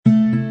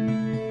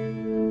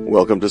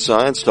Welcome to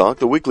Science Talk,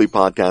 the weekly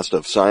podcast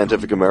of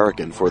Scientific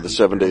American for the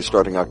 7 days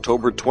starting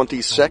October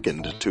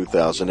 22nd,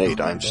 2008.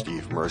 I'm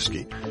Steve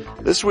Mirsky.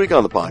 This week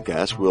on the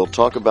podcast, we'll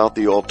talk about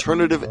the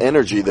alternative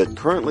energy that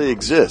currently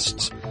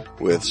exists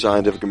with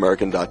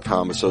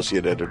scientificamerican.com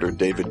associate editor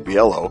David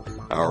Biello,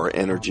 our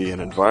energy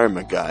and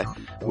environment guy.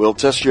 We'll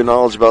test your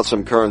knowledge about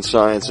some current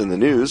science in the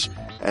news.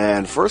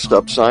 And first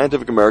up,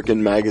 Scientific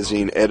American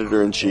magazine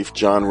editor-in-chief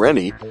John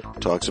Rennie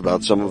talks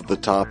about some of the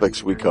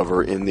topics we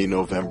cover in the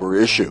November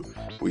issue.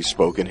 We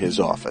spoke in his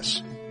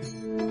office.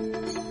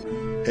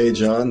 Hey,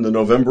 John, the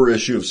November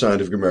issue of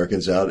Scientific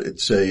American's out.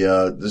 It's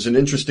there's an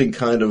interesting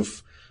kind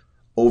of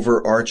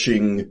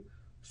overarching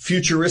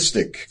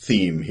futuristic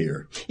theme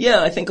here.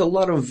 Yeah, I think a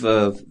lot of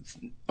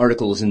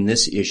articles in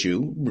this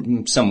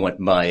issue,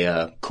 somewhat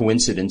by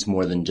coincidence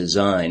more than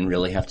design,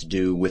 really have to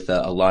do with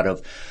a lot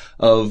of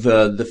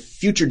the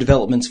future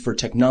developments for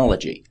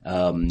technology,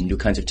 new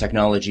kinds of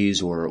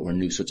technologies or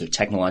new sorts of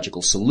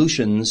technological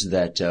solutions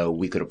that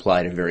we could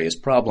apply to various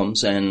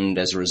problems. And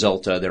as a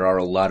result, there are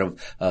a lot of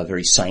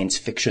very science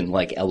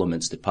fiction-like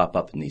elements that pop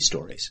up in these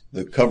stories.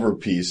 The cover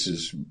piece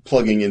is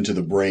plugging into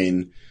the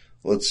brain.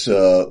 Let's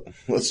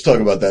talk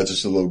about that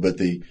just a little bit.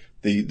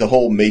 The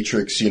whole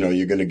matrix,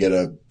 you're going to get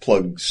a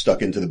plug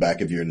stuck into the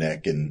back of your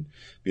neck and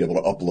be able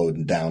to upload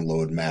and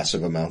download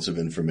massive amounts of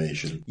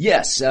information.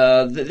 Yes,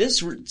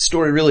 this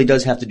story really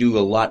does have to do a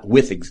lot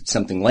with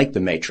something like the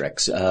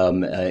Matrix.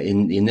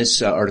 In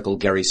this article,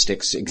 Gary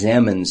Stix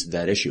examines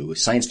that issue.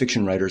 Science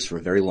fiction writers for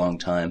a very long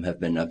time have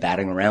been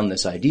batting around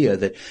this idea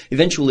that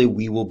eventually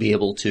we will be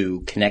able to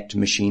connect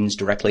machines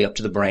directly up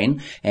to the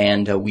brain,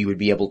 and we would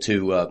be able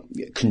to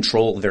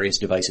control various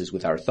devices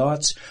with our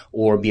thoughts,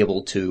 or be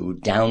able to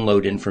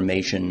download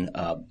information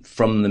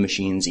from the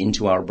machines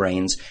into our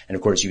brains. And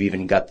of course, you've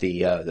even got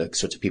the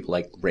sorts of people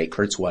like Ray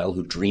Kurzweil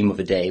who dream of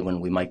a day when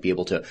we might be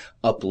able to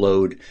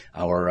upload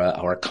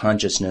our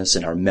consciousness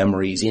and our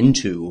memories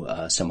into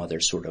some other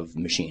sort of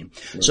machine.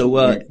 Right.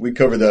 So we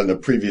covered that in a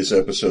previous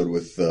episode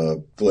with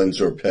Glenn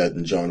Zorpet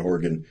and John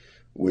Horgan,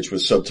 which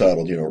was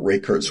subtitled, Ray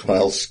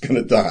Kurzweil's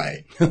gonna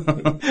die.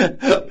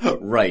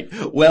 Right.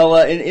 Well,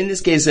 in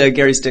this case,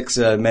 Gary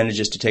Stix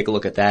manages to take a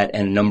look at that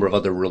and a number of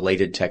other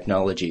related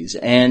technologies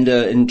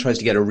and tries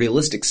to get a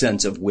realistic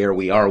sense of where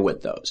we are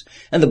with those.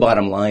 And the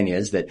bottom line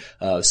is that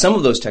some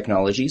of those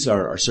technologies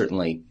are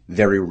certainly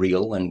very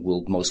real and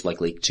will most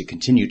likely to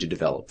continue to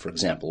develop. For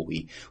example,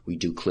 we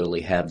do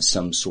clearly have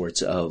some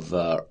sorts of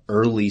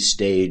early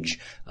stage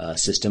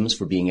systems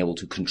for being able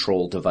to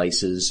control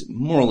devices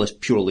more or less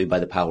purely by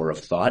the power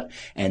of thought,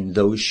 and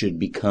those should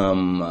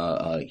become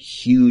a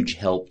huge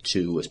help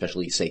to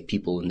especially, say,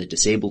 people in the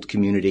disabled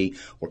community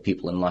or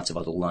people in lots of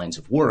other lines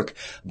of work.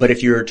 But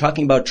if you're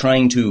talking about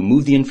trying to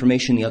move the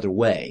information the other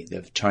way,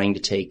 of trying to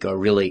take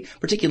really,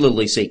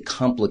 particularly, say,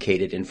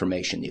 complicated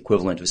information, the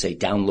equivalent of, say,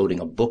 downloading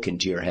a book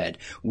into your head,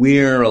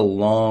 we're a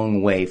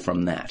long way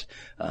from that.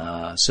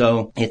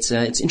 So it's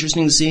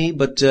interesting to see,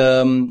 but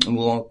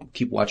we'll all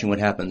keep watching what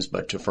happens.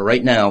 But for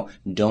right now,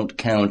 don't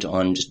count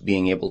on just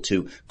being able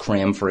to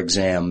cram for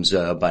exams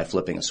by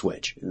flipping a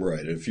switch.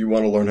 Right. If you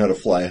want to learn how to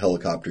fly a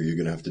helicopter, you're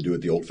going to have to do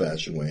it the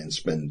old-fashioned way and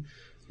spend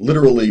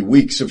literally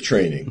weeks of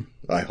training.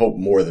 I hope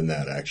more than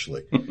that,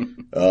 actually.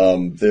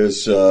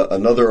 There's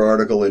another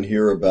article in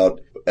here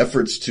about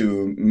efforts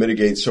to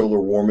mitigate solar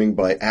warming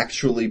by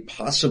actually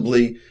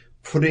possibly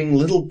putting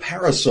little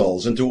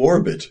parasols into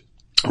orbit.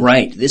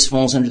 Right. This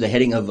falls under the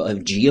heading of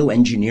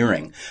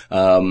geoengineering.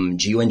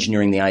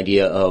 Geoengineering, the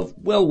idea of,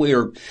 well,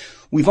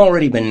 we've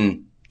already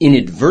been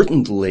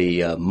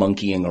inadvertently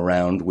monkeying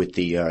around with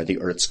the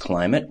Earth's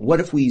climate. What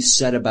if we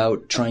set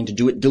about trying to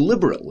do it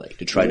deliberately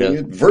to try to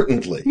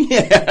inadvertently?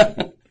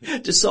 Yeah.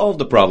 To solve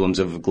the problems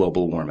of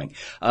global warming.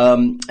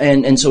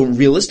 And so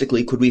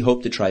realistically, could we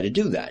hope to try to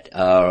do that?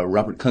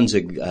 Robert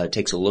Kunzig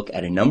takes a look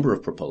at a number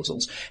of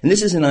proposals, and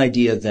this is an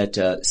idea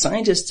that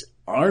scientists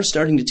are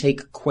starting to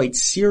take quite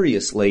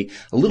seriously,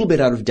 a little bit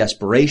out of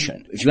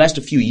desperation. If you asked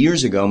a few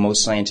years ago,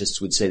 most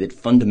scientists would say that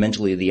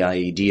fundamentally the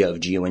idea of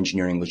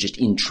geoengineering was just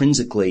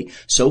intrinsically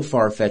so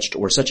far-fetched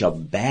or such a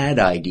bad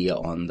idea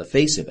on the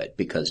face of it,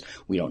 because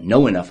we don't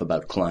know enough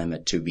about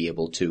climate to be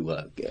able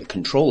to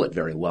control it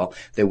very well.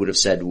 They would have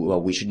said,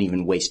 well, we shouldn't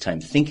even waste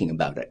time thinking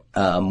about it.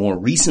 More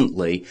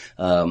recently,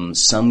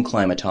 some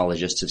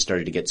climatologists have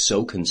started to get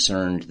so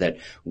concerned that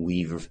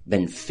we've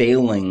been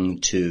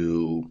failing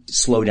to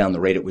slow down the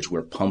rate at which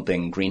we're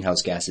pumping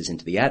greenhouse gases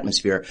into the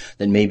atmosphere,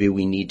 then maybe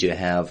we need to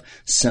have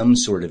some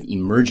sort of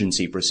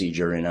emergency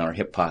procedure in our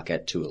hip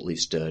pocket to at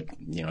least,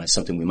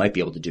 something we might be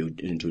able to do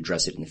to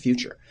address it in the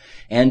future.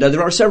 And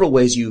there are several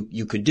ways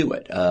you could do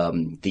it.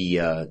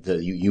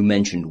 You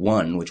mentioned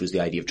one, which was the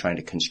idea of trying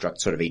to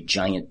construct sort of a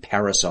giant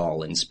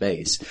parasol in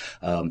space.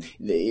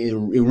 It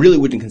really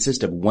wouldn't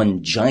consist of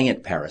one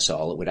giant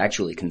parasol. It would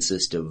actually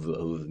consist of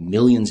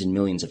millions and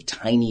millions of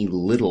tiny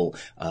little,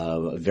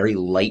 very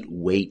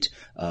lightweight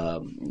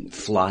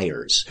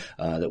flyers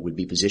that would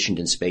be positioned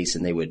in space,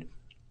 and they would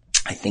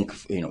I think,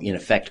 in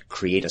effect,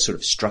 create a sort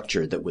of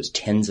structure that was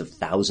tens of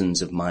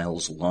thousands of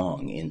miles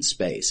long in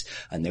space.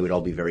 And they would all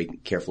be very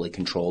carefully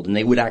controlled. And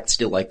they would act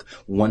still like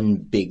one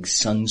big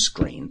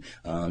sunscreen,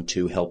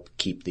 to help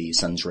keep the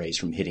sun's rays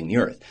from hitting the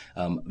Earth.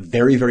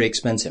 Very, very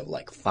expensive,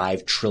 like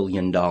 $5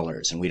 trillion.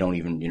 And we don't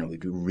even,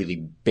 we'd really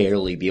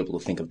barely be able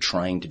to think of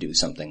trying to do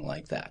something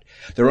like that.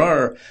 There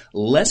are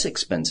less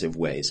expensive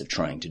ways of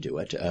trying to do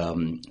it,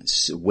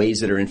 ways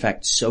that are in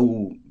fact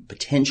so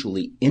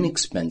potentially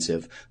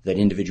inexpensive that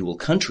individual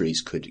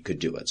countries could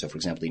do it. So, for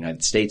example, the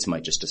United States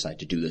might just decide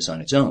to do this on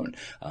its own.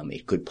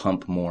 It could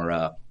pump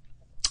more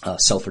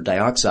sulfur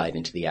dioxide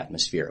into the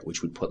atmosphere,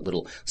 which would put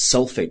little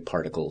sulfate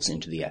particles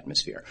into the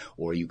atmosphere.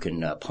 Or you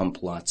can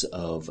pump lots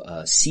of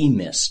sea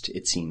mist,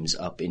 it seems,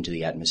 up into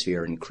the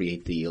atmosphere and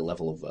create the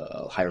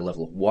higher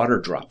level of water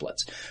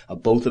droplets.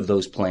 Both of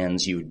those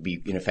plans, you would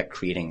be in effect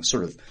creating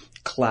sort of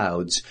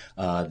clouds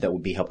that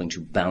would be helping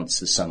to bounce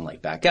the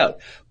sunlight back out.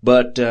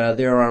 But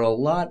there are a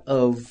lot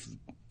of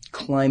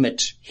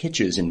climate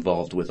hitches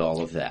involved with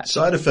all of that.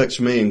 Side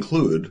effects may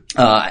include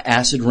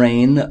acid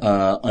rain,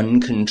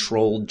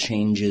 uncontrolled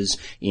changes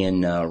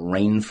in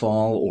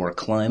rainfall or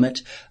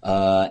climate,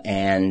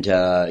 and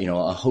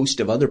a host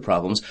of other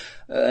problems.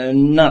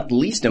 Not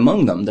least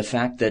among them, the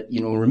fact that,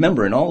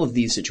 remember, in all of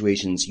these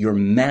situations, you're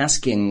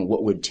masking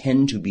what would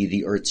tend to be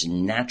the Earth's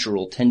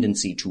natural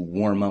tendency to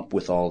warm up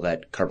with all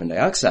that carbon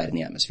dioxide in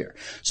the atmosphere.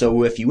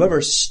 So if you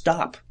ever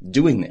stop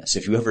doing this,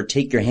 if you ever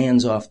take your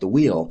hands off the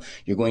wheel,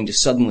 you're going to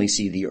suddenly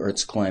see the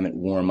Earth's climate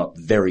warm up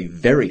very,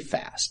 very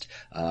fast.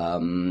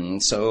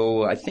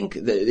 So I think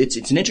that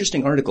it's an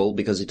interesting article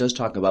because it does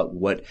talk about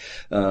what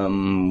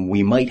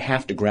we might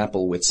have to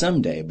grapple with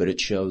someday, but it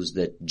shows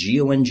that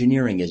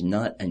geoengineering is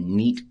not a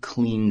neat,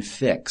 clean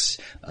fix,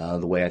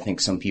 the way I think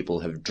some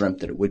people have dreamt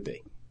that it would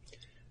be.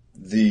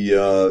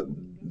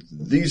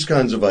 These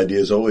kinds of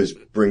ideas always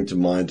bring to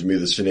mind to me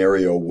the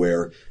scenario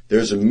where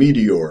there's a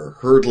meteor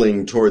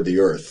hurtling toward the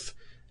Earth,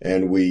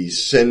 and we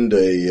send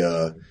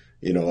a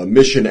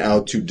mission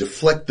out to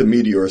deflect the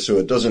meteor so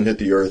it doesn't hit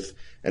the Earth,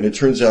 and it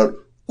turns out,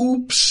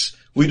 oops,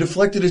 we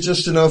deflected it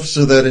just enough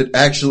so that it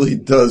actually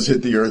does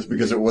hit the Earth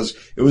because it was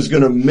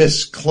going to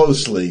miss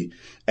closely,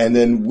 and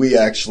then we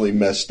actually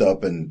messed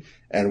up and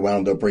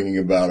wound up bringing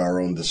about our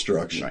own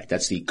destruction. Right.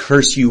 That's the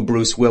curse you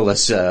Bruce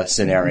Willis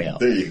scenario.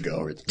 There you go.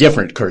 Or the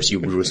different curse you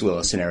Bruce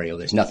Willis scenario.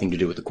 There's nothing to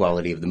do with the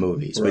quality of the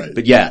movies. Right.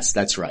 But yes,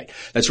 that's right.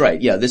 That's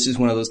right. Yeah, this is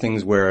one of those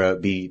things where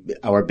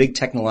our big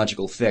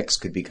technological fix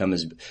could become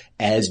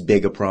as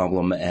big a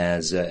problem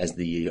as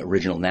the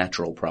original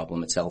natural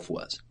problem itself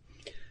was.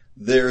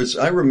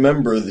 I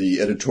remember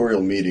the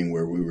editorial meeting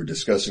where we were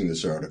discussing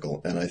this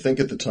article, and I think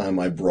at the time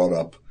I brought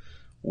up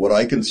what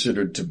I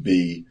considered to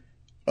be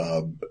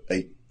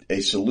a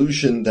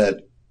solution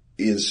that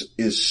is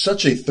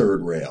such a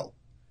third rail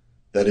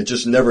that it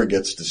just never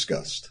gets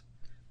discussed.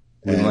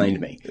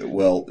 Remind me.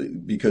 Well,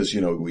 because,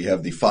 we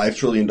have the $5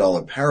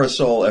 trillion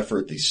parasol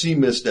effort, the sea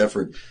mist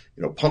effort,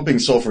 pumping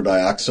sulfur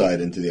dioxide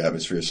into the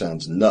atmosphere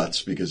sounds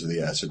nuts because of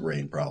the acid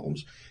rain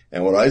problems.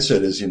 And what I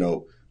said is,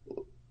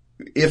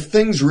 if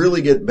things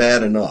really get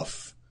bad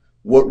enough,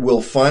 what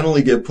will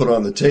finally get put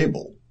on the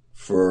table,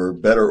 for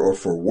better or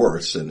for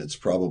worse, and it's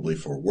probably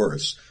for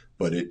worse,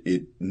 but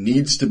it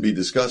needs to be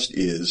discussed,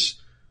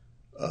 is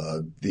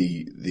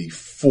the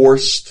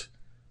forced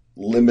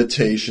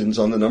limitations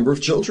on the number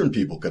of children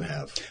people can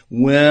have.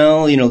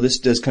 Well, this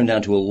does come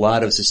down to a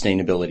lot of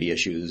sustainability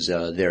issues.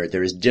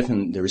 There is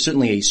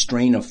certainly a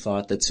strain of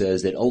thought that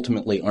says that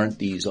ultimately aren't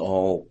these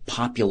all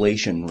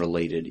population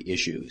related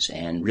issues,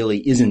 and really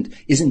isn't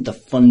the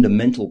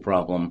fundamental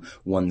problem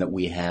one that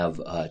we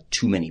have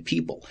too many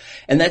people.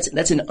 And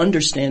that's an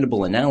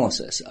understandable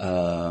analysis.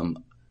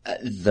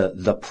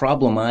 The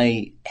problem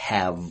I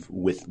have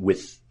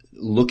with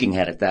looking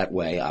at it that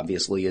way,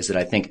 obviously, is that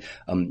I think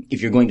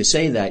if you're going to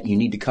say that, you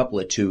need to couple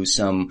it to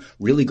some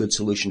really good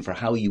solution for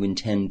how you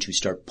intend to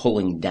start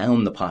pulling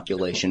down the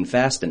population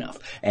fast enough.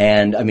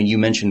 And, you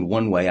mentioned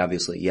one way,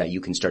 obviously, yeah, you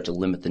can start to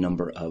limit the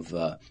number of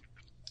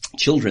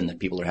children that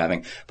people are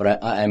having.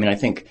 But I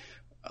think,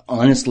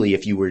 honestly,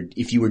 if you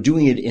were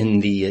doing it in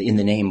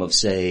the name of,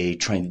 say,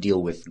 trying to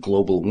deal with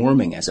global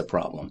warming as a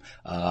problem,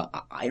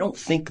 I don't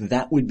think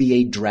that would be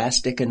a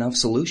drastic enough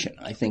solution.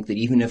 I think that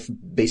even if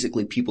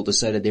basically people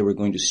decided they were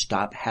going to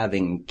stop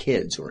having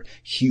kids, or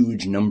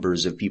huge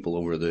numbers of people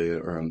over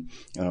the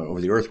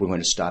Earth were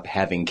going to stop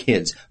having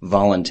kids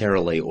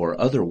voluntarily or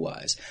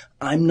otherwise,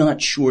 I'm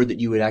not sure that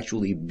you would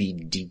actually be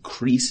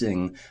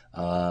decreasing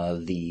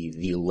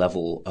the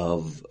level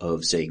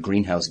of say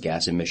greenhouse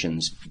gas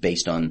emissions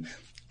based on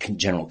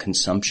general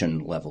consumption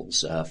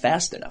levels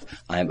fast enough.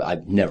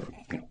 I've never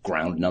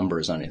ground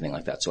numbers on anything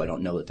like that, so I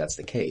don't know that that's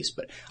the case.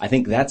 But I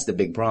think that's the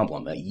big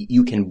problem.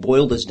 You can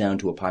boil this down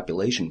to a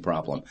population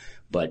problem,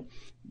 but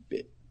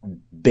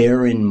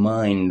bear in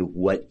mind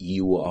what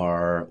you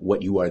are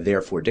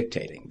therefore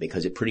dictating,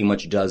 because it pretty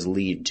much does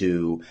lead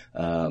to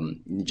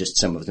just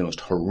some of the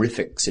most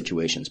horrific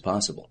situations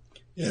possible.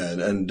 Yeah,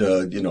 and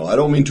I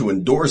don't mean to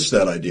endorse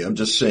that idea. I'm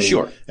just saying,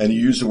 Sure. And you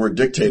use the word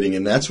dictating,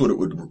 and that's what it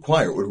would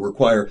require. It would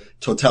require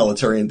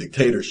totalitarian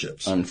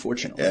dictatorships.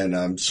 Unfortunately. And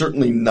I'm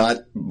certainly not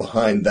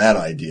behind that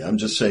idea. I'm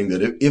just saying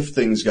that if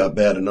things got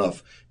bad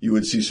enough, you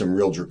would see some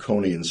real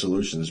draconian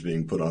solutions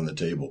being put on the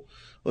table.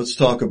 Let's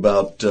talk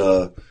about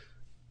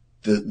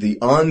the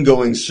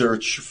ongoing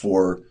search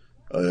for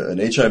an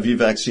HIV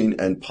vaccine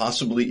and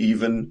possibly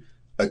even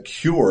a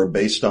cure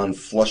based on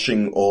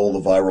flushing all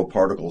the viral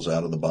particles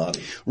out of the body.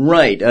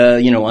 Right.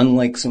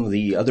 Unlike some of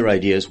the other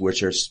ideas,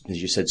 which are, as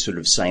you said, sort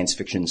of science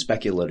fiction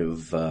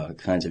speculative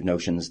kinds of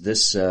notions,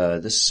 this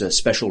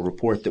special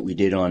report that we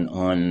did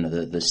on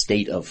the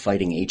state of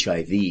fighting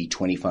HIV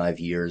 25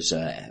 years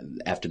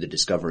after the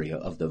discovery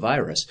of the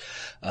virus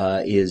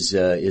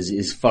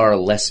is far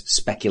less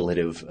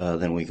speculative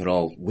than we could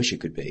all wish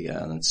it could be.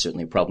 That's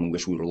certainly a problem. We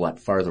wish we were a lot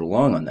farther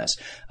along on this.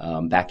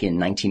 Back in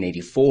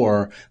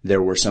 1984,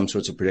 there were some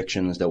sorts of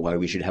predictions that why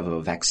we should have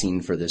a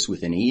vaccine for this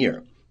within a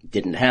year. It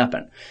didn't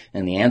happen.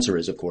 And the answer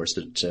is, of course,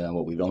 that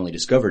what we've only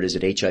discovered is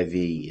that HIV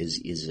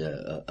is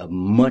a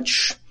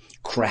much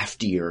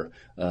craftier,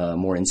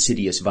 more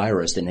insidious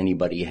virus than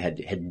anybody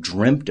had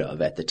dreamt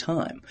of at the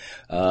time.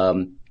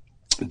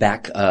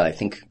 Back, I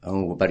think,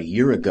 about a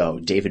year ago,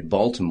 David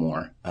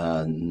Baltimore,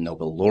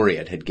 Nobel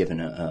laureate, had given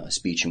a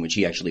speech in which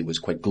he actually was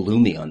quite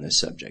gloomy on this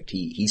subject.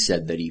 He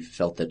said that he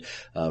felt that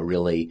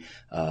really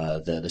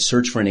the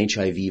search for an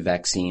HIV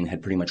vaccine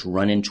had pretty much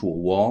run into a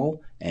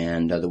wall,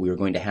 and that we were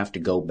going to have to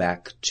go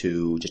back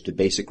to just a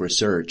basic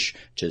research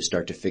to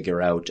start to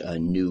figure out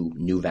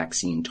new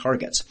vaccine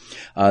targets.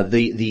 One of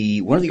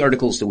the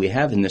articles that we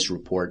have in this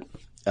report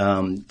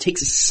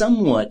takes a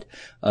somewhat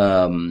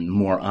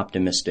more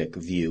optimistic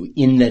view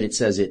in that it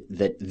says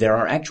that there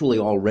are actually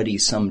already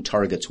some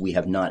targets we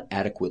have not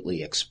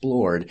adequately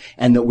explored,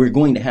 and that we're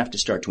going to have to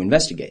start to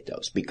investigate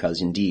those,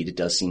 because indeed it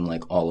does seem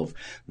like all of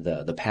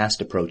the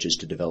past approaches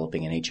to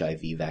developing an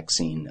HIV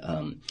vaccine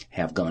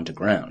have gone to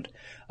ground.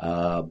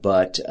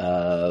 But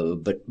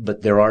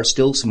there are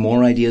still some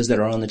more ideas that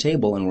are on the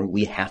table, and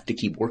we have to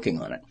keep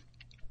working on it.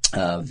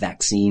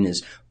 Vaccine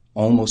is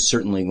almost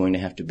certainly going to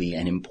have to be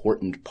an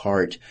important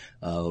part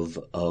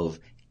of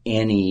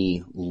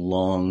any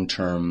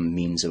long-term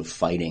means of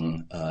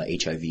fighting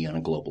HIV on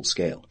a global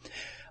scale.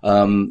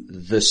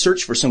 The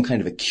search for some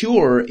kind of a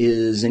cure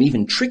is an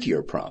even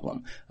trickier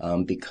problem,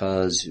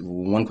 because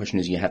one question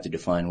is you have to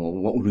define, well,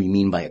 what would we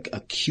mean by a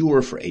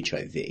cure for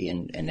HIV?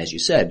 And as you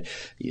said,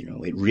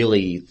 it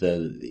really,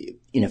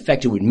 in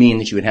effect, it would mean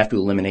that you would have to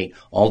eliminate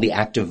all the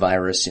active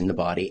virus in the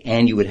body,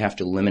 and you would have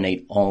to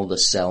eliminate all the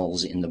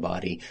cells in the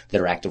body that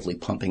are actively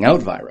pumping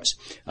out virus.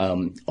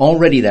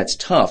 Already that's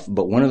tough,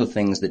 but one of the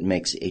things that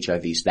makes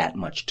HIVs that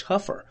much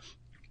tougher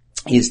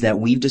is that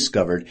we've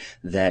discovered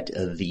that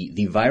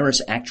the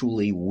virus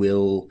actually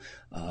will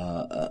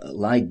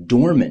lie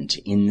dormant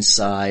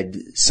inside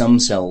some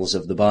cells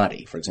of the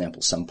body. For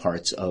example, some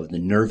parts of the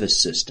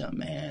nervous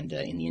system and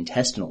in the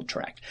intestinal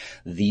tract.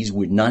 These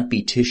would not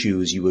be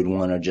tissues you would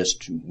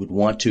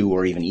want to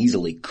or even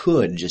easily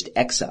could just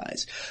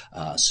excise.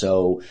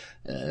 So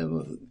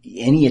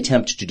any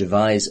attempt to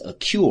devise a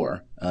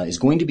cure is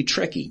going to be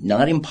tricky,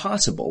 not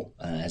impossible,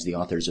 as the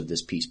authors of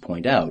this piece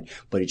point out,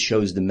 but it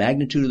shows the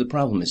magnitude of the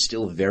problem is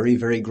still very,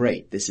 very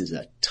great. This is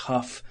a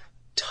tough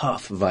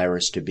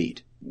virus to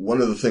beat.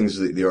 One of the things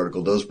that the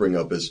article does bring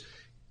up is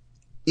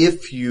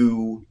if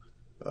you,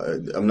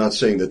 I'm not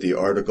saying that the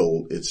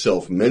article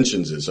itself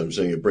mentions this, I'm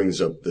saying it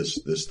brings up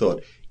this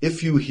thought.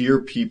 If you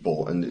hear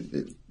people,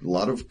 and a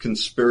lot of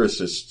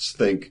conspiracists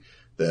think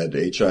that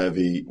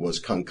HIV was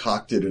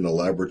concocted in a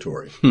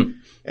laboratory,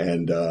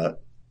 and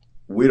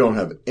we don't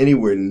have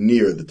anywhere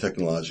near the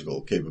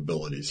technological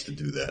capabilities to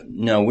do that.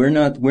 No, we're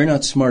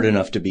not smart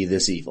enough to be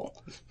this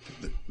evil.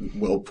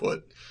 Well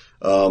put.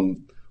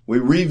 We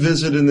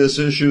revisit in this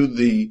issue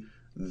the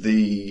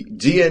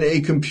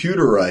DNA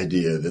computer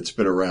idea that's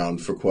been around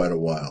for quite a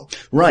while.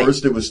 Right.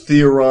 First it was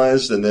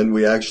theorized, and then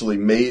we actually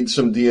made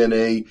some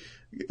DNA.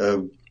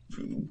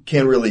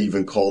 Can't really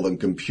even call them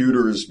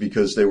computers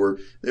because it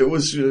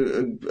was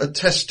a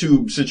test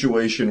tube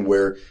situation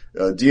where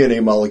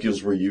DNA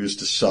molecules were used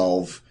to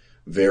solve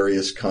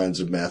various kinds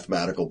of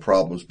mathematical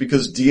problems,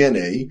 because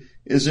DNA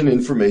is an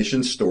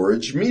information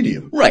storage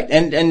medium. Right.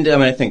 And I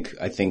mean,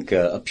 I think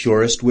a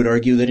purist would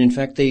argue that in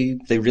fact they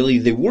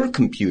were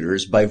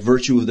computers by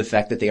virtue of the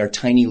fact that they are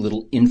tiny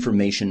little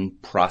information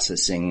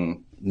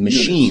processing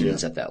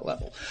machines at that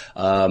level.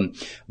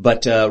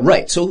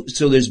 Right. So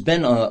there's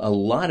been a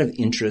lot of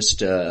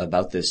interest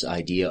about this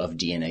idea of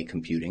DNA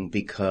computing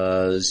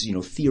because,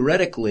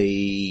 theoretically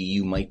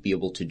you might be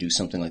able to do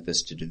something like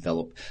this to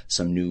develop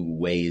some new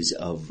ways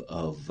of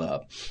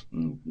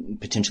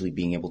potentially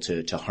being able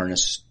to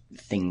harness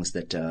things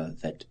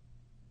that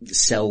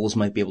cells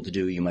might be able to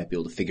do. You might be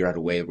able to figure out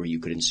a way where you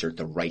could insert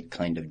the right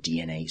kind of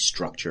DNA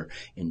structure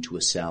into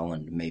a cell,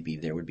 and maybe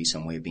there would be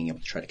some way of being able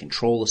to try to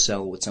control a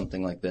cell with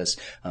something like this.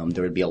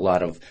 There would be a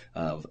lot of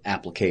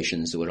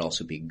applications that would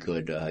also be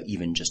good,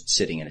 even just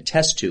sitting in a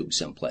test tube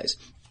someplace.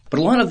 But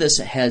a lot of this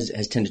has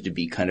tended to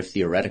be kind of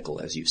theoretical,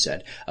 as you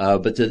said.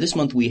 But this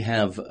month we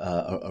have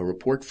a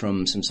report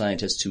from some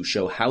scientists who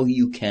show how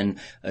you can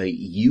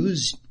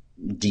use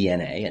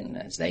DNA, and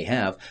as they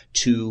have,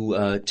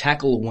 to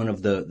tackle one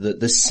of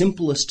the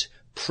simplest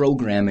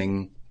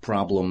programming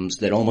problems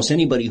that almost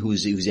anybody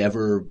who's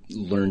ever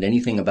learned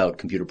anything about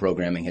computer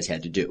programming has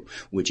had to do,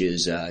 which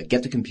is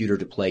get the computer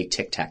to play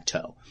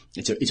tic-tac-toe.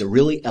 It's a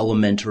really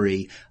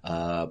elementary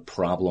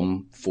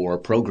problem for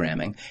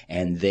programming,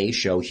 and they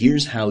show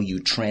here's how you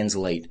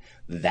translate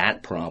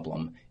that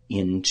problem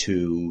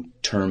into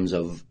terms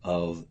of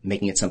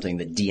making it something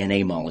that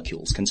DNA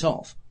molecules can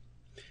solve.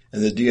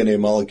 And the DNA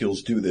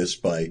molecules do this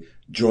by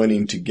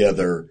joining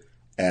together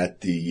at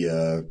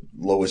the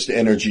lowest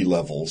energy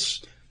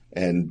levels.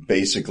 And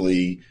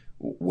basically,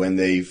 when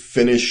they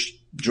finish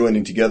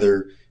joining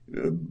together,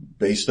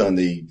 based on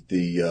the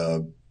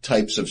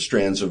types of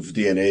strands of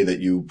DNA that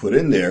you put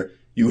in there,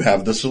 you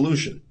have the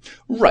solution.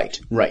 Right.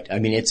 I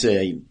mean,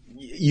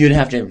 you'd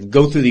have to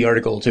go through the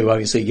article to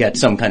obviously get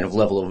some kind of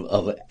level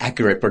of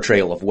accurate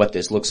portrayal of what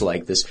this looks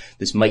like.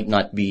 This might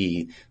not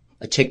be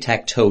a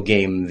tic-tac-toe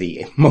game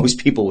most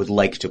people would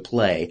like to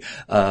play,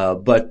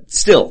 but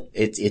still,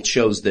 it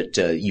shows that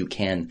you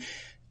can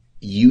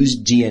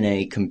use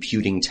DNA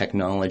computing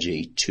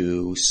technology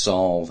to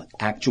solve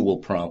actual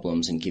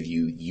problems and give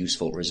you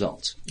useful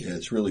results. Yeah,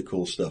 it's really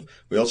cool stuff.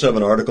 We also have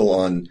an article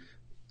on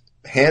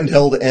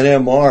handheld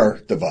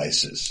NMR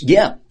devices.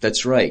 Yeah,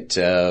 that's right.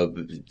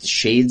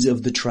 Shades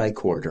of the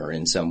tricorder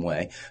in some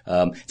way.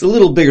 It's a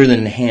little bigger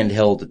than a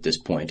handheld at this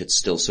point. It's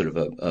still sort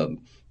of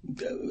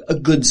a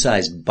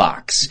good-sized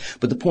box.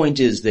 But the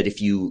point is that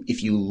if you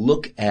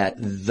look at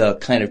the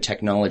kind of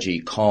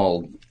technology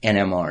called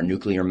NMR,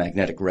 nuclear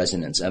magnetic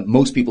resonance,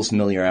 most people's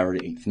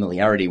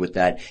familiarity with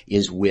that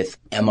is with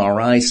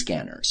MRI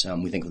scanners.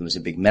 We think of them as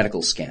a big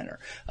medical scanner.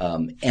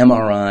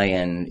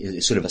 MRI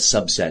is sort of a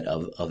subset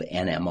of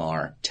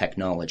NMR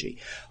technology.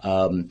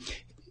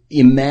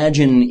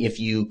 Imagine if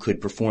you could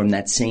perform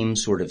that same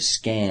sort of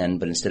scan,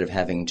 but instead of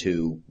having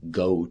to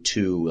go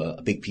to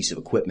a big piece of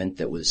equipment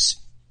that was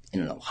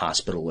in a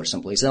hospital or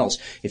someplace else,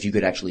 if you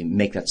could actually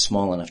make that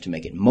small enough to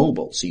make it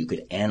mobile so you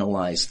could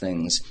analyze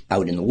things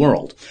out in the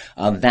world.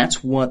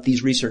 That's what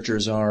these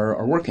researchers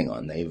are working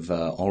on. They've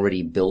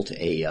already built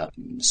a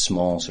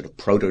small sort of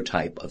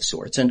prototype of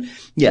sorts. And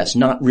yes,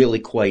 not really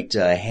quite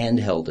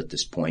handheld at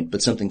this point,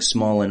 but something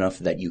small enough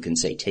that you can,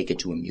 say, take it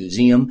to a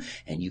museum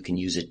and you can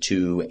use it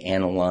to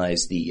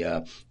analyze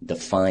the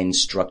fine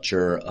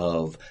structure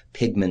of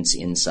pigments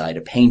inside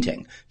a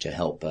painting to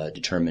help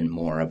determine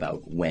more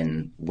about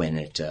when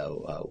it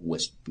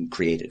was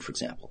created, for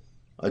example.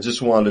 I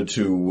just wanted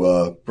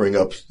to bring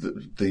up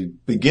the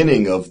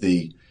beginning of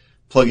the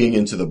plugging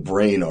into the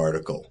brain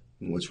article,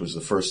 which was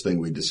the first thing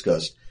we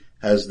discussed,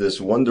 has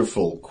this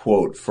wonderful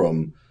quote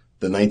from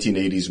the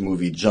 1980s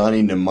movie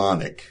Johnny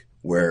Mnemonic,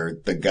 where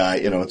the guy,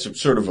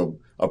 it's sort of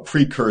a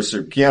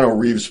precursor. Keanu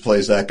Reeves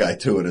plays that guy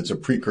too, and it's a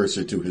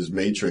precursor to his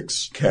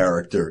Matrix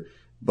character.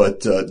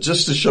 But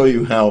just to show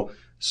you how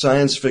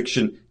science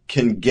fiction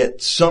can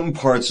get some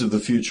parts of the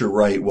future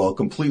right while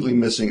completely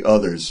missing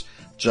others,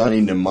 Johnny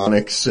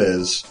Mnemonic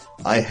says,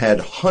 I had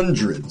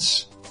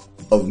hundreds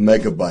of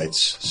megabytes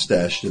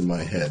stashed in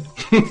my head.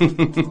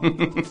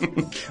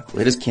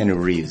 Well, it is Keanu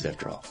Reeves,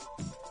 after all.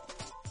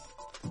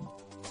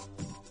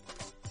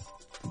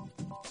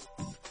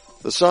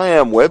 The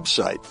SciAm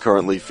website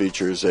currently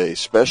features a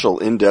special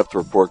in-depth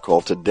report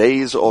called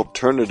Today's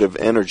Alternative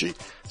Energy.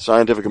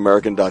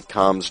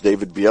 ScientificAmerican.com's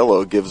David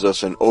Biello gives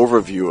us an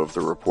overview of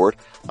the report.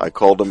 I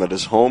called him at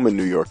his home in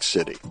New York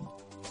City.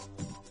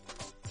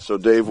 So,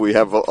 Dave, we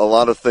have a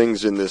lot of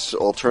things in this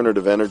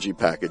alternative energy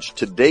package.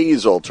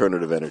 Today's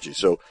alternative energy.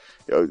 So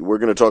we're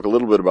going to talk a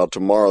little bit about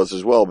tomorrow's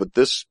as well, but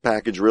this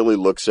package really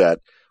looks at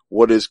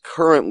what is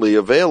currently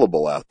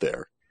available out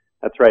there.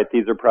 That's right.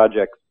 These are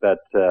projects that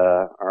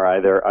are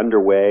either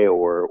underway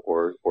or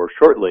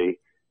shortly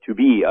to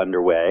be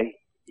underway,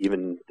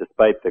 even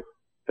despite the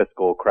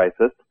fiscal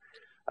crisis,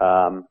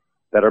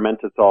 that are meant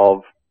to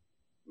solve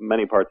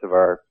many parts of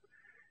our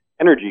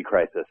energy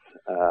crisis.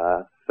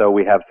 So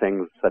we have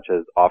things such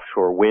as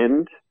offshore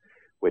wind,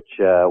 which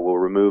will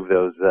remove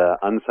those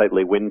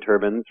unsightly wind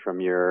turbines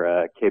from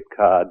your Cape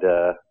Cod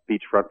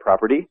beachfront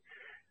property.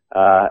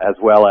 As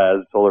well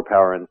as solar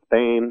power in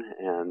Spain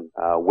and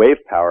wave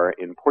power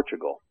in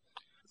Portugal.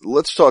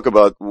 Let's talk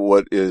about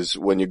what is,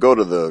 when you go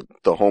to the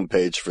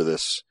homepage for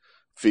this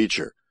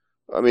feature,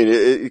 I mean,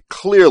 it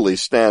clearly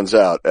stands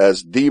out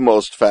as the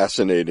most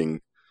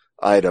fascinating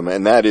item,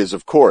 and that is,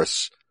 of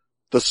course,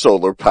 the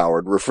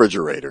solar-powered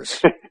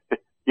refrigerators.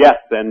 Yes,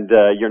 and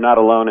you're not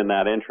alone in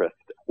that interest.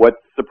 What's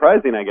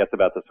surprising, I guess,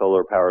 about the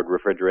solar-powered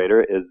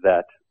refrigerator is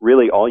that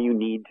really all you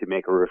need to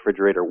make a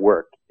refrigerator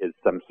work is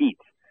some heat.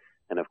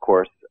 And of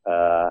course,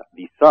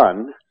 the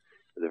sun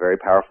is a very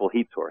powerful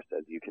heat source,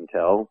 as you can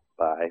tell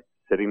by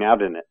sitting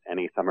out in it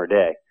any summer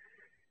day.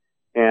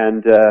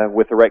 And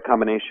with the right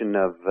combination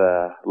of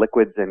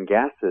liquids and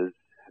gases,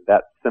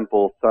 that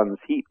simple sun's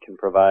heat can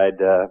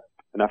provide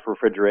enough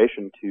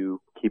refrigeration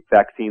to keep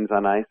vaccines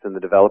on ice in the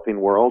developing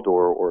world,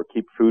 or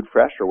keep food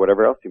fresh, or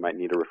whatever else you might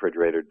need a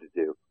refrigerator to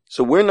do.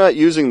 So we're not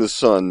using the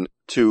sun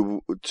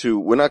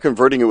we're not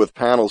converting it with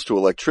panels to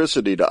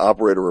electricity to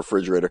operate a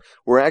refrigerator.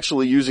 We're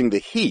actually using the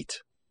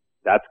heat.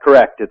 That's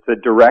correct. It's a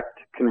direct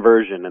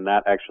conversion, and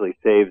that actually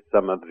saves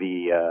some of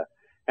the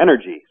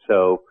energy.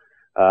 So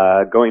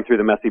going through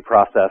the messy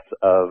process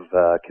of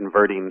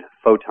converting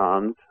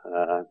photons,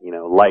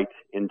 light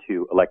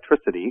into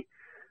electricity,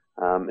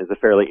 is a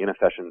fairly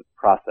inefficient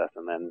process.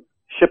 And then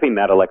shipping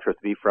that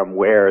electricity from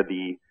where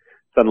the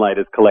sunlight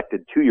is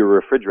collected to your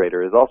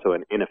refrigerator is also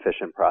an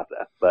inefficient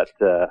process. But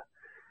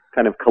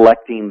kind of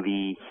collecting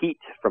the heat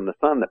from the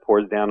sun that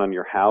pours down on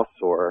your house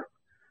or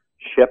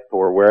ship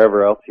or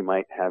wherever else you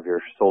might have your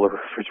solar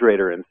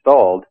refrigerator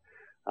installed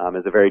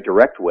is a very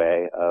direct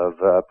way of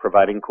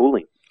providing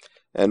cooling.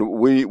 And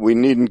we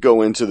needn't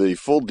go into the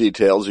full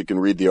details. You can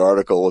read the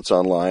article. It's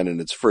online and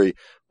it's free.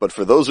 But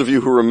for those of you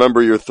who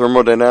remember your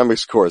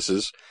thermodynamics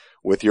courses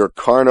with your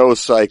Carnot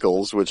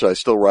cycles, which I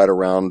still ride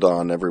around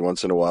on every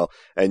once in a while,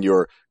 and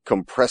your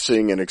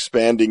compressing and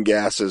expanding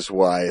gases,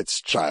 why,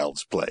 it's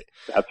child's play.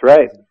 That's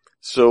right.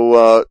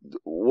 So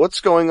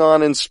what's going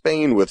on in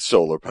Spain with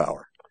solar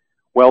power?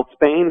 Well,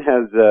 Spain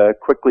has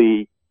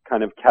quickly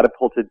kind of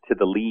catapulted to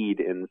the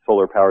lead in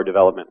solar power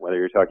development, whether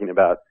you're talking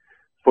about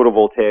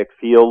photovoltaic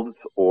fields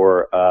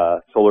or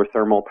solar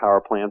thermal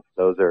power plants.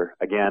 Those are,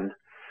 again,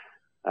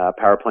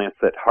 power plants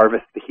that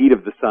harvest the heat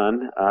of the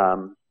sun,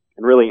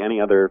 and really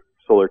any other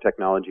solar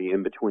technology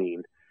in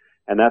between.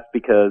 And that's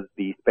because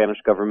the Spanish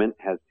government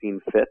has seen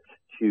fit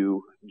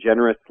to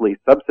generously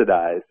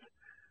subsidize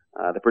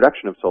the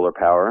production of solar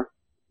power,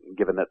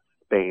 given that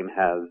Spain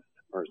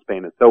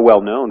is so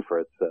well known for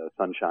its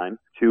sunshine,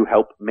 to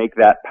help make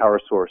that power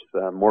source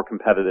more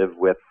competitive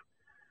with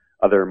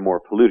other more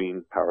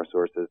polluting power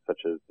sources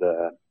such as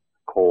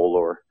coal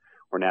or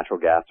natural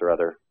gas or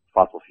other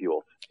fossil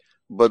fuels.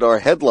 But our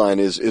headline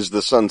is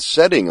the sun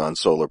setting on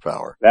solar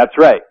power. That's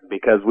right,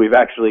 because we've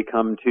actually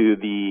come to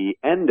the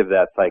end of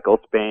that cycle.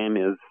 Spain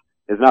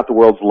is not the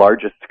world's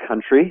largest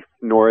country,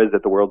 nor is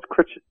it the world's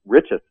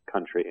richest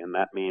country, and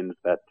that means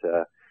that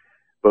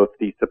both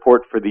the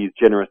support for these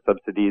generous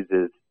subsidies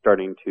is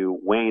starting to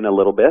wane a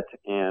little bit,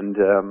 and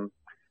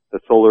the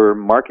solar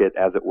market,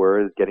 as it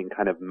were, is getting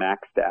kind of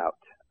maxed out.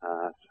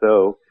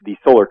 So the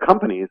solar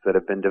companies that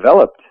have been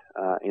developed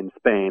in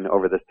Spain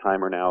over this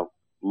time are now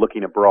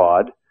looking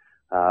abroad.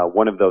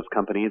 One of those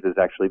companies is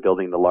actually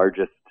building the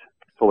largest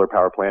solar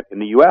power plant in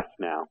the U.S.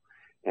 now,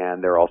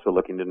 and they're also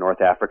looking to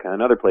North Africa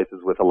and other places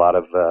with a lot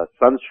of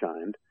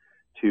sunshine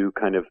to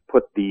kind of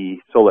put the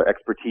solar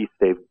expertise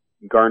they've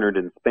garnered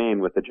in Spain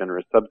with the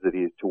generous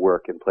subsidies to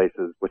work in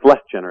places with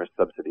less generous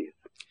subsidies.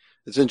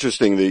 It's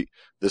interesting.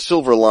 The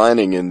silver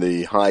lining in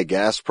the high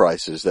gas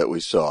prices that we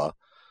saw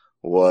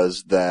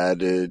was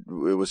that it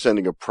was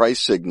sending a price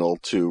signal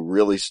to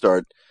really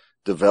start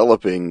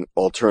developing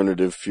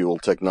alternative fuel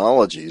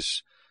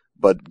technologies.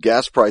 But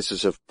gas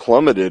prices have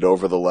plummeted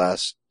over the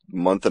last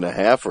month and a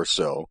half or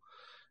so.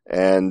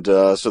 And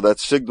so that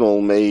signal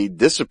may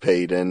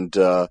dissipate and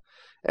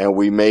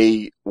we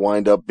may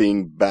wind up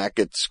being back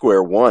at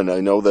square one. I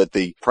know that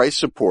the price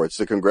supports,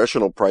 the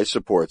congressional price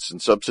supports and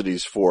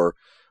subsidies for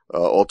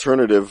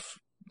alternative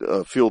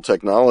fuel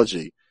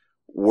technology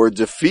were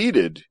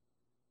defeated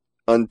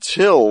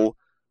until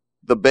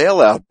the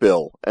bailout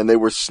bill, and they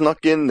were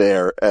snuck in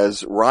there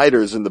as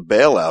riders in the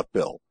bailout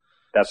bill.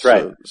 That's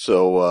right.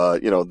 So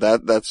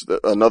that's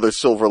another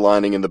silver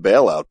lining in the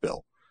bailout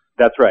bill.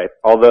 That's right.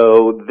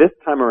 Although this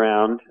time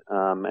around,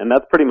 and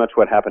that's pretty much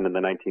what happened in the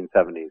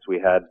 1970s, we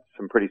had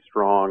some pretty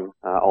strong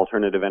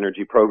alternative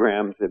energy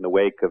programs in the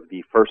wake of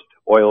the first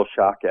oil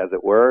shock, as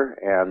it were,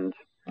 and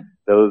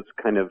those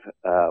kind of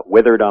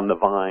withered on the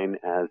vine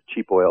as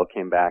cheap oil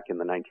came back in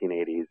the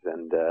 1980s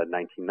and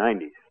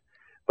 1990s.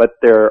 But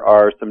there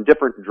are some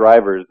different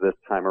drivers this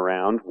time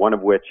around, one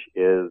of which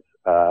is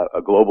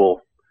a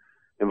global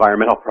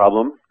environmental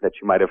problem that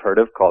you might have heard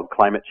of called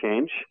climate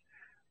change.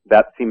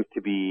 That seems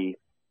to be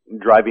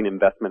driving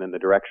investment in the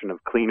direction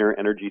of cleaner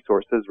energy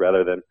sources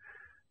rather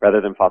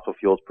than fossil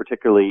fuels,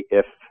 particularly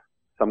if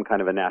some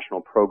kind of a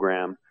national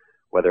program,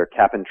 whether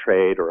cap and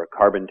trade or a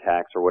carbon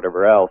tax or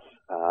whatever else,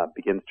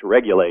 begins to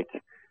regulate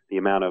the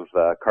amount of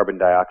carbon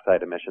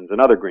dioxide emissions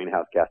and other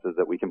greenhouse gases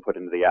that we can put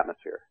into the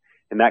atmosphere.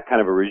 In that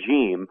kind of a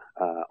regime,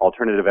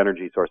 alternative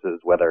energy sources,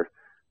 whether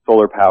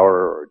solar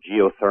power or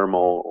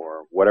geothermal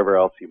or whatever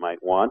else you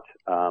might want,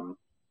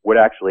 would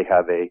actually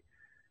have a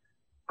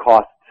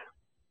cost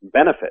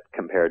benefit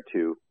compared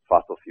to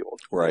fossil fuels.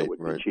 Right, it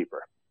would be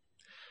cheaper.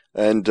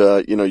 And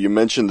you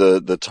mentioned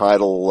the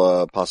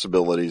tidal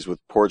possibilities with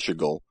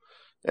Portugal.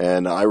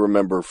 And I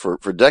remember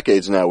for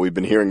decades now we've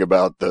been hearing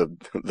about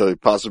the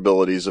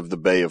possibilities of the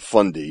Bay of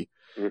Fundy.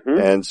 Mm-hmm.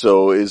 And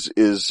so is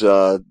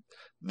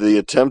the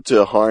attempt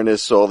to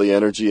harness all the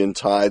energy in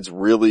tides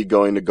really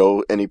going to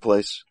go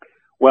anyplace?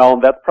 Well,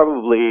 that's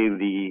probably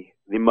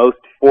the most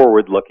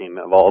forward-looking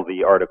of all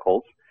the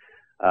articles.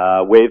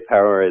 Wave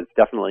power is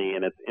definitely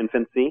in its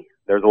infancy.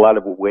 There's a lot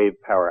of wave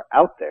power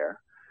out there.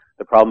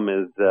 The problem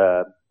is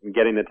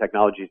getting the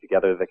technologies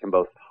together that can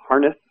both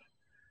harness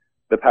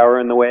the power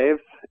in the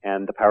waves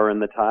and the power in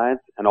the tides,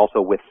 and also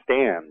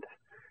withstand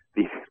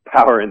the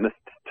power in the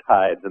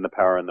tides and the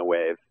power in the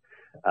waves.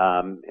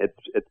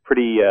 It's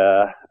pretty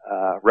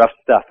rough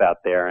stuff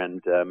out there,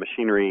 and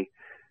machinery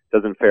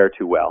doesn't fare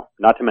too well.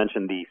 Not to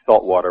mention the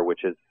salt water,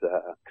 which is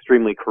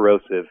extremely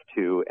corrosive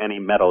to any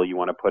metal you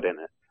want to put in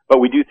it. But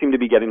we do seem to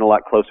be getting a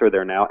lot closer. There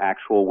are now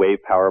actual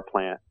wave power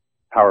plants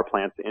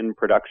in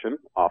production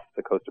off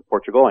the coast of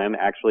Portugal and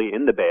actually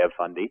in the Bay of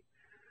Fundy.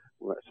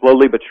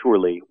 Slowly but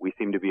surely, we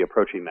seem to be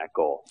approaching that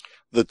goal.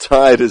 The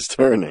tide is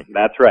turning.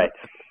 That's right.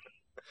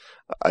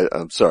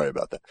 I'm sorry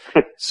about that.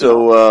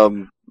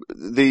 So,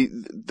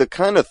 the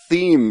kind of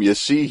theme you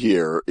see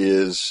here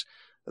is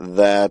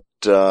that,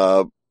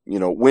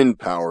 wind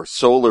power,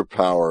 solar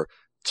power,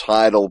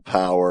 tidal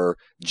power,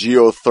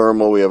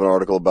 geothermal, we have an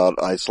article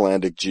about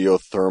Icelandic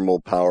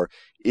geothermal power,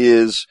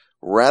 is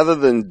rather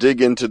than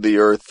dig into the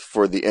earth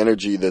for the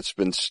energy that's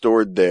been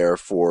stored there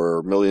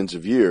for millions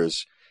of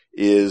years,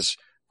 is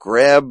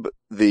grab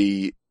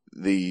the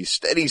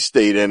steady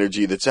state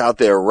energy that's out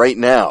there right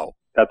now.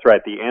 That's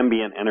right, the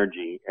ambient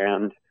energy.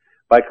 And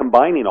by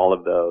combining all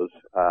of those,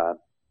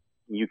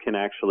 you can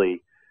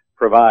actually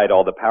provide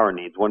all the power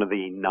needs. One of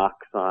the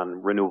knocks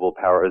on renewable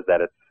power is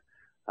that it's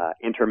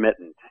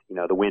intermittent.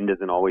 The wind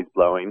isn't always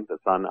blowing. The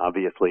sun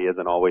obviously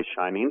isn't always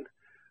shining.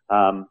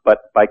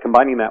 But by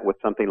combining that with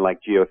something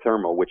like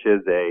geothermal, which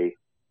is a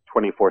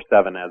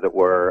 24/7, as it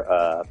were,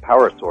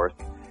 power source,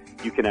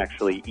 you can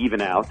actually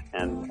even out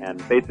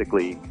and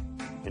basically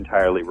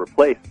entirely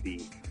replace the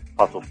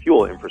fossil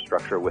fuel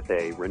infrastructure with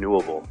a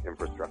renewable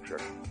infrastructure.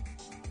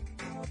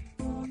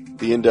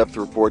 The in-depth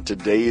report,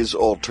 Today's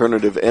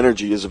Alternative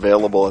Energy, is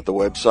available at the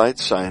website,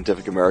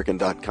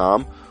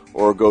 scientificamerican.com,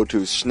 or go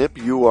to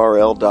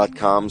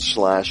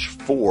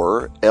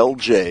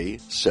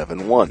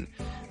snipurl.com/4LJ71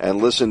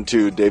 and listen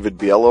to David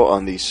Biello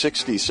on the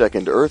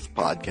 60-Second Earth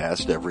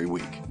podcast every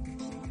week.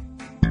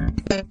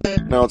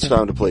 Now it's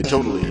time to play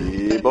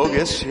Totally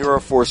Bogus. Here are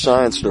 4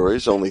 science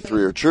stories. Only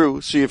 3 are true.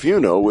 See if you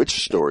know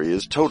which story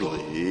is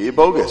totally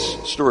bogus.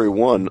 Story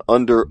 1.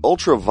 Under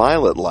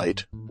ultraviolet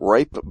light,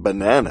 ripe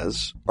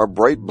bananas are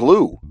bright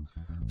blue.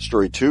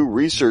 Story 2.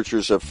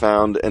 Researchers have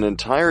found an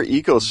entire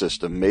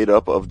ecosystem made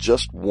up of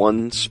just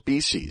one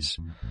species.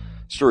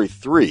 Story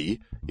 3.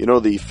 You know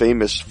the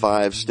famous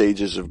 5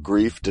 stages of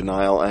grief: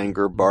 denial,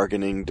 anger,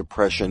 bargaining,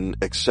 depression,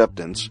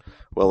 acceptance.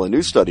 Well, a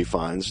new study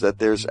finds that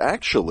there's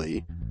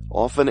actually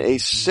often a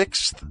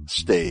 6th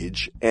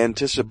stage,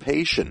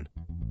 anticipation.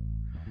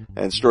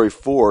 And story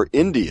 4,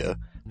 India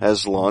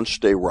has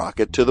launched a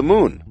rocket to the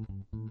moon.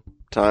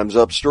 Time's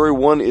up. Story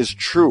 1 is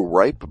true.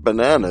 Ripe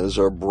bananas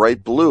are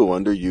bright blue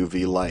under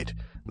UV light.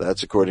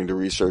 That's according to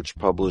research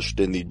published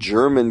in the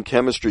German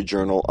chemistry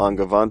journal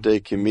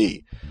Angewandte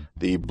Chemie.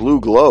 The blue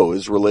glow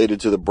is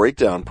related to the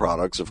breakdown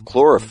products of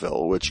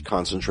chlorophyll, which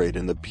concentrate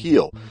in the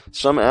peel.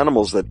 Some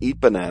animals that eat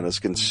bananas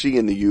can see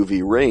in the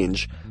UV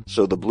range,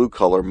 so the blue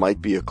color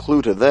might be a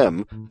clue to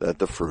them that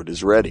the fruit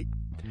is ready.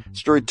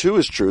 Story 2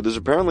 is true. There's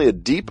apparently a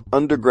deep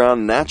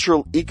underground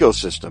natural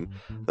ecosystem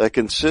that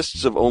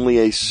consists of only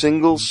a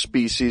single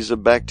species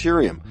of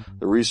bacterium.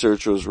 The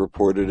research was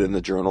reported in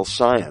the journal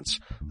Science.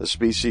 The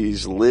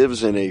species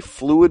lives in a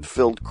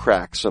fluid-filled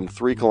crack some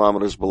 3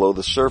 kilometers below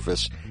the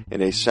surface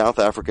in a South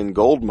African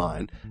gold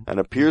mine and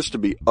appears to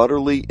be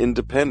utterly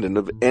independent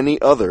of any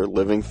other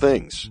living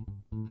things.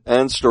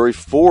 And story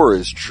 4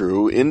 is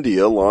true.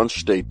 India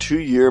launched a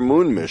 2-year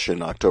moon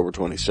mission October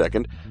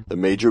 22nd. The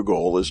major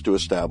goal is to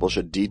establish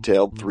a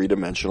detailed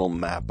 3-dimensional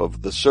map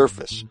of the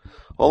surface.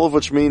 All of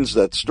which means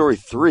that story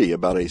 3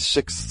 about a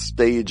 6th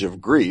stage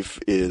of grief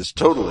is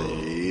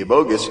totally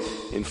bogus.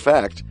 In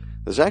fact,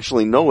 there's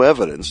actually no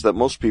evidence that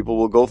most people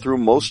will go through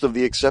most of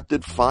the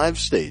accepted 5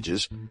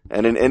 stages,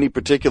 and in any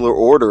particular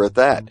order at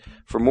that.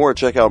 For more,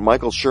 check out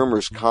Michael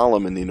Shermer's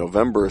column in the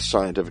November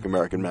Scientific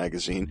American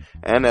magazine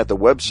and at the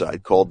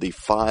website called The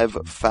 5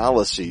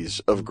 Fallacies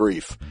of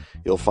Grief.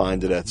 You'll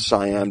find it at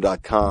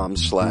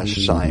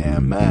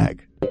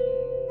siam.com/siammag.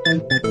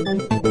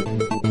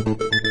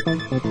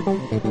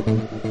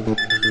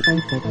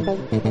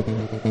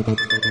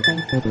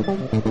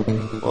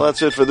 Well,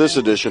 that's it for this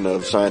edition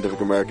of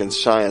Scientific American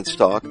Science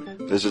Talk.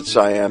 Visit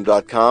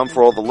siam.com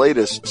for all the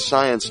latest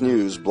science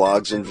news,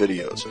 blogs, and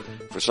videos.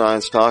 For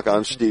Science Talk,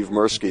 I'm Steve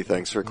Mirsky.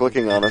 Thanks for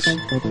clicking on us.